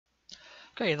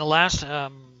Okay, in the last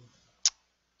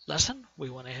lesson, we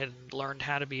went ahead and learned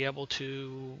how to be able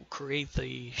to create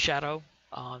the shadow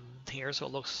on here so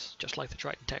it looks just like the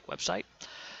Triton Tech website.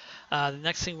 The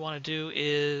next thing we want to do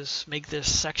is make this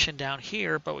section down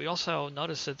here, but we also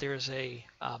notice that there's a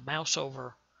mouse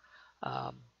over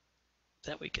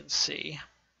that we can see.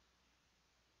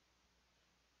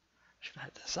 Should I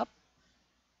head this up?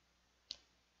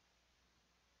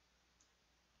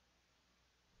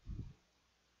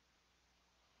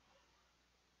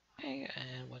 Okay,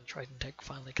 and when Triton Tech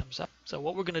finally comes up. So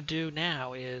what we're going to do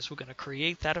now is we're going to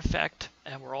create that effect,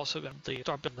 and we're also going to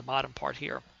start in the bottom part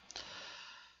here.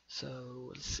 So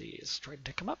let's see, is Triton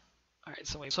Tech come up? All right,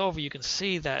 so when it's over, you can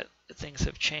see that things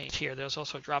have changed here. There's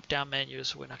also a drop-down menu,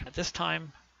 so we're not going to this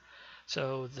time.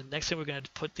 So the next thing we're going to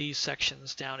put these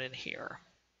sections down in here.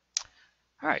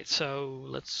 All right, so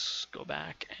let's go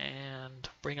back and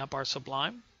bring up our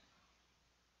Sublime.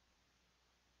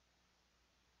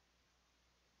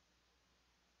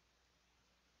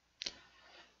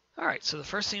 All right, so the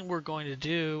first thing we're going to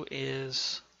do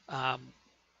is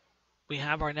we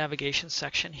have our navigation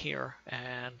section here,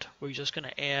 and we're just going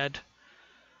to add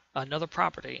another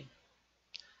property.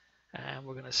 And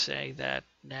we're going to say that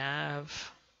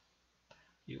nav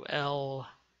ul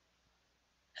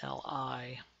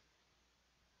li,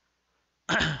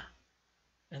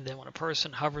 and then when a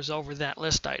person hovers over that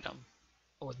list item,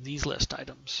 or these list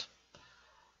items,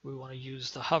 we want to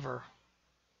use the hover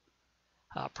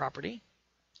property,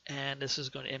 and this is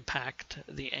going to impact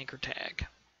the anchor tag.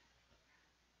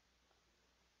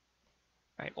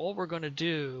 All right, all we're going to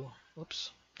do,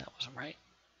 whoops, that wasn't right.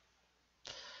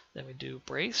 Then we do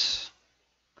brace,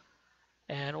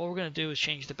 and all we're going to do is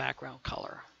change the background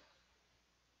color,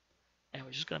 and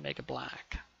we're just going to make it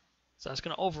black. So that's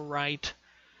going to overwrite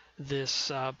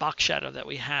this box shadow that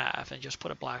we have and just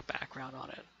put a black background on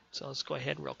it. So let's go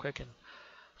ahead real quick and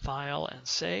file and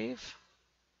save.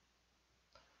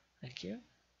 Thank you.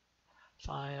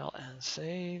 File and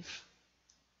save.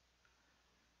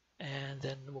 And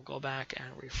then we'll go back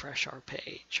and refresh our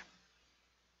page.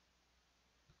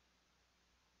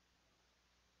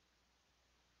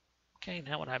 Okay,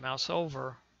 now when I mouse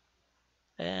over,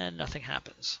 and nothing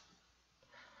happens.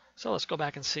 So let's go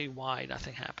back and see why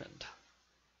nothing happened.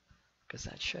 Because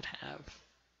that should have.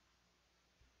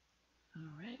 All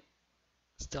right,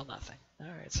 still nothing. All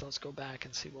right, so let's go back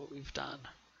and see what we've done.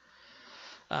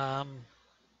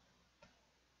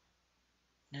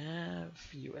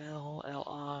 Nav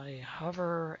ul li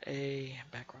hover a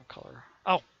background color.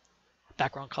 Oh,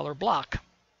 background color block.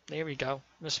 There we go,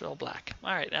 misspelled black.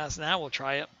 All right, now we'll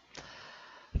try it.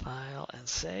 File and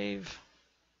save.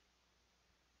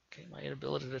 Okay, my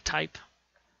inability to type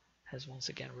has once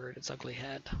again reared its ugly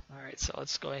head. All right, so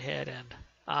let's go ahead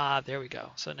and there we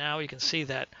go. So now you can see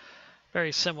that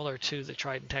very similar to the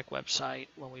Triton Tech website.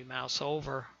 When we mouse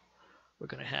over, we're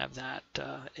going to have that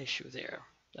issue there.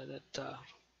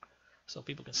 So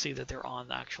people can see that they're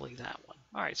on actually that one.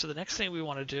 All right, so the next thing we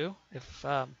want to do, if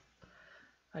I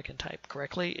can type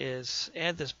correctly, is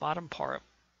add this bottom part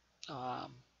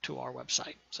to our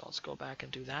website. So let's go back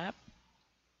and do that.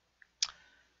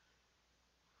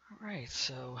 All right,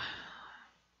 so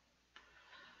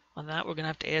on that we're going to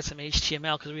have to add some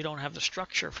HTML because we don't have the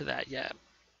structure for that yet.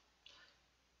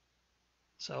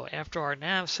 So after our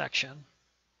nav section,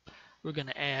 we're going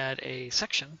to add a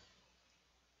section.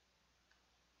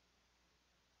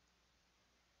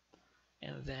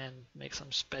 And then make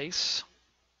some space.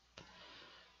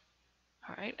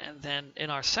 All right, and then in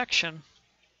our section,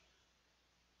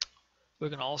 we're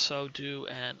going to also do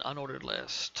an unordered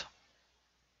list.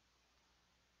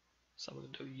 So we're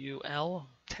going to do UL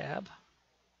tab.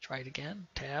 Try it again,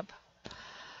 tab.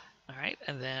 All right,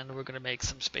 and then we're going to make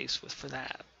some space for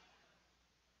that.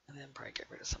 And then probably get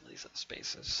rid of some of these other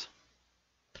spaces.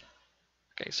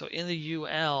 Okay, so in the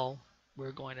UL,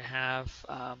 we're going to have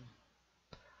a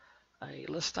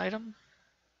list item.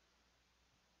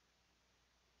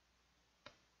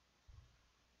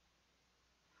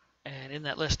 And in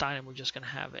that list item, we're just going to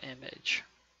have an image.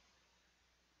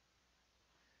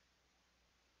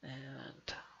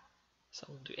 And so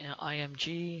we'll do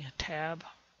IMG, tab,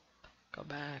 go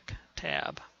back,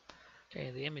 tab.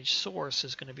 Okay, the image source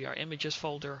is going to be our images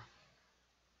folder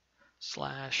 /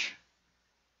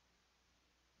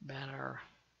 banner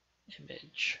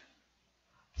image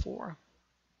 4.jpg.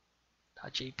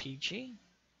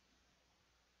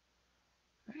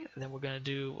 Right, and then we're going to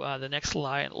do the next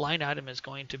line item is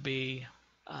going to be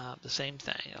the same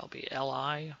thing. It'll be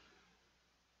li,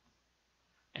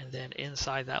 and then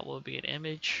inside that will be an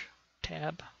image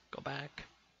tab. Go back,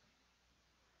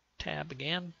 tab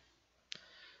again,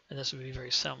 and this will be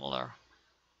very similar.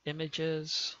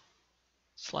 images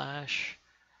slash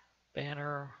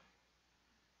banner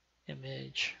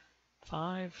image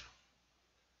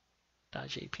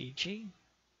 5.jpg.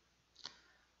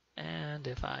 And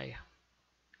if I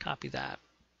copy that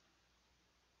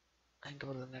and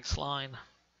go to the next line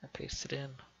and paste it in,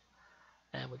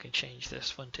 and we can change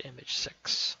this one to image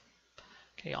 6.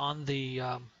 Okay, on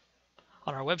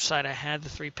our website I had the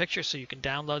 3 pictures, so you can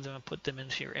download them and put them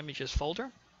into your images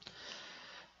folder.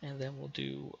 And then we'll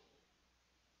do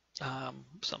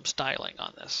some styling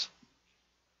on this.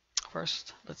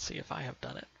 First, let's see if I have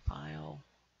done it. File,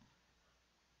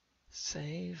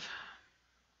 save,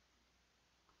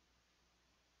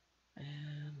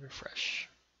 and refresh.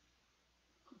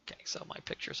 Okay, so my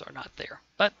pictures are not there,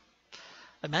 but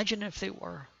imagine if they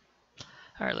were.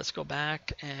 All right, let's go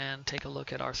back and take a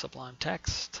look at our Sublime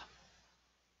text.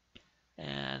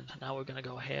 And now we're going to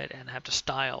go ahead and have to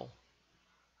style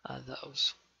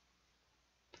those.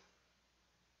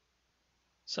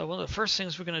 So one of the first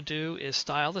things we're going to do is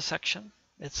style the section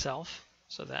itself.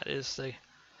 So that is the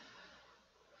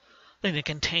thing that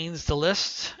contains the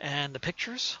list and the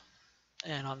pictures.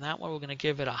 And on that one, we're going to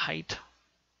give it a height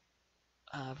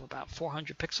of about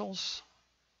 400 pixels.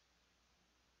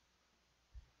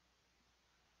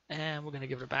 And we're going to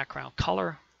give it a background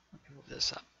color. Let me move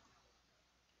this up.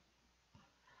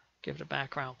 Give it a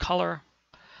background color.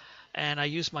 And I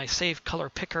used my Save Color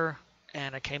Picker,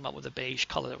 and I came up with a beige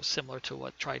color that was similar to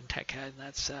what Trident Tech had, and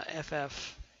that's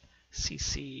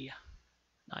FFCC99.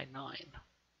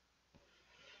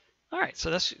 All right, so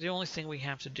that's the only thing we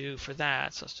have to do for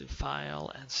that. So let's do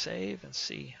File and Save and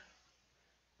see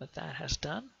what that has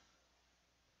done.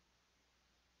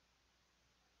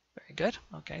 Very good.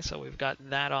 Okay, so we've got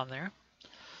that on there.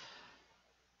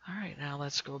 All right, now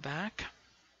let's go back.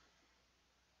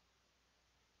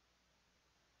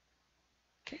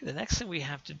 Okay, the next thing we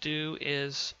have to do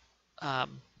is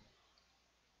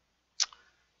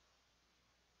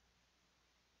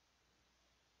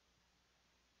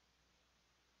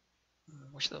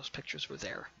wish those pictures were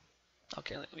there.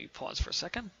 Okay, let me pause for a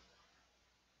second.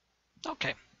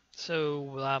 Okay,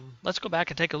 so let's go back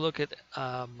and take a look at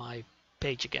my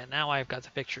page again. Now I've got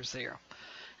the pictures there.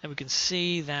 And we can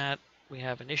see that we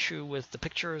have an issue with the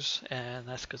pictures, and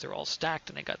that's because they're all stacked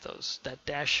and they got that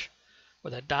dash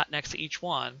or that dot next to each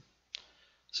one.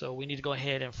 So we need to go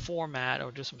ahead and format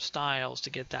or do some styles to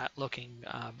get that looking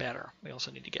better. We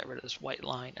also need to get rid of this white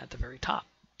line at the very top.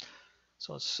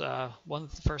 So let's one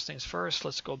of the first things first,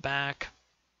 let's go back.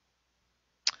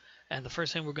 And the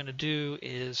first thing we're going to do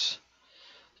is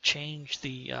change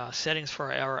the settings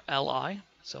for our LI.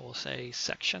 So we'll say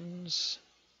sections,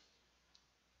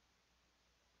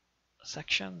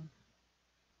 section,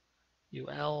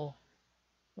 UL,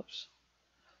 whoops,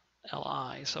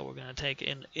 LI. So we're going to take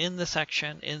in the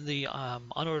section, in the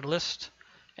unordered list,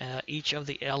 each of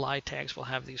the LI tags will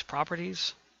have these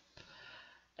properties.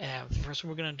 And the first thing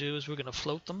we're going to do is we're going to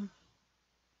float them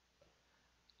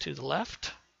to the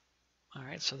left. All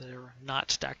right, so they're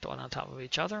not stacked on top of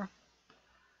each other.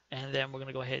 And then we're going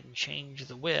to go ahead and change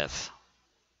the width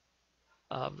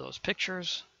of those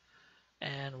pictures.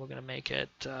 And we're going to make it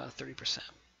 30%.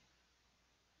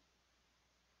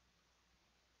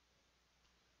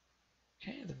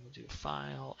 Okay, then we'll do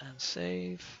File and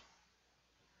Save.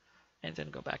 And then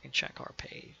go back and check our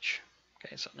page.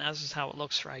 Okay, so now this is how it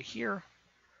looks right here.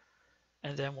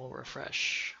 And then we'll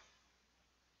refresh.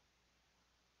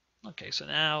 Okay, so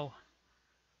now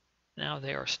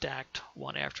they are stacked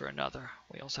one after another.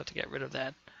 We also have to get rid of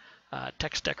that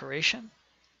text decoration.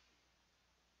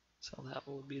 So that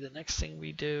will be the next thing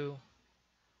we do.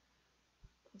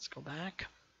 Let's go back.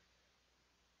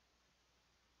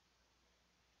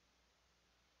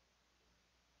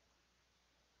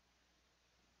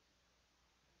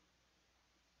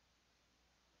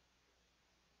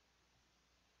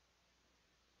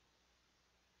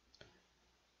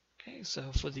 Okay,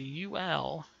 so for the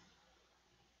UL,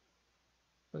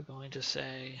 we're going to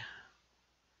say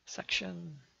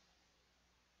section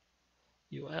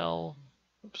UL,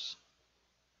 oops,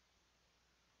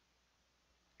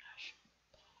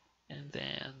 and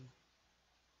then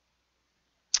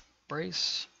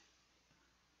brace,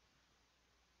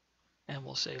 and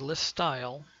we'll say list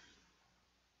style,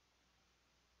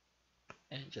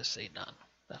 and just say none.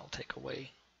 That will take away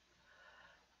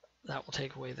that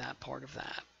part of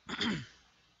that.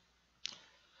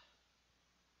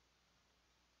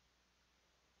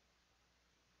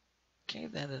 Okay,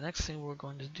 then the next thing we're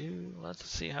going to do, let's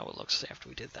see how it looks after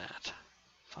we did that.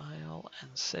 File and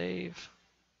Save,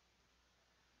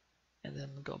 and then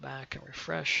go back and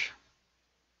refresh.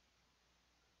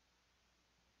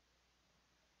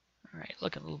 All right,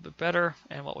 looking a little bit better.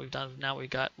 And what we've done now, we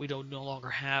don't no longer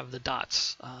have the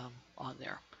dots on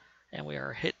there, and we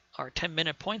are hit our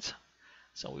 10-minute points.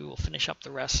 So we will finish up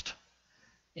the rest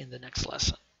in the next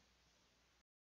lesson.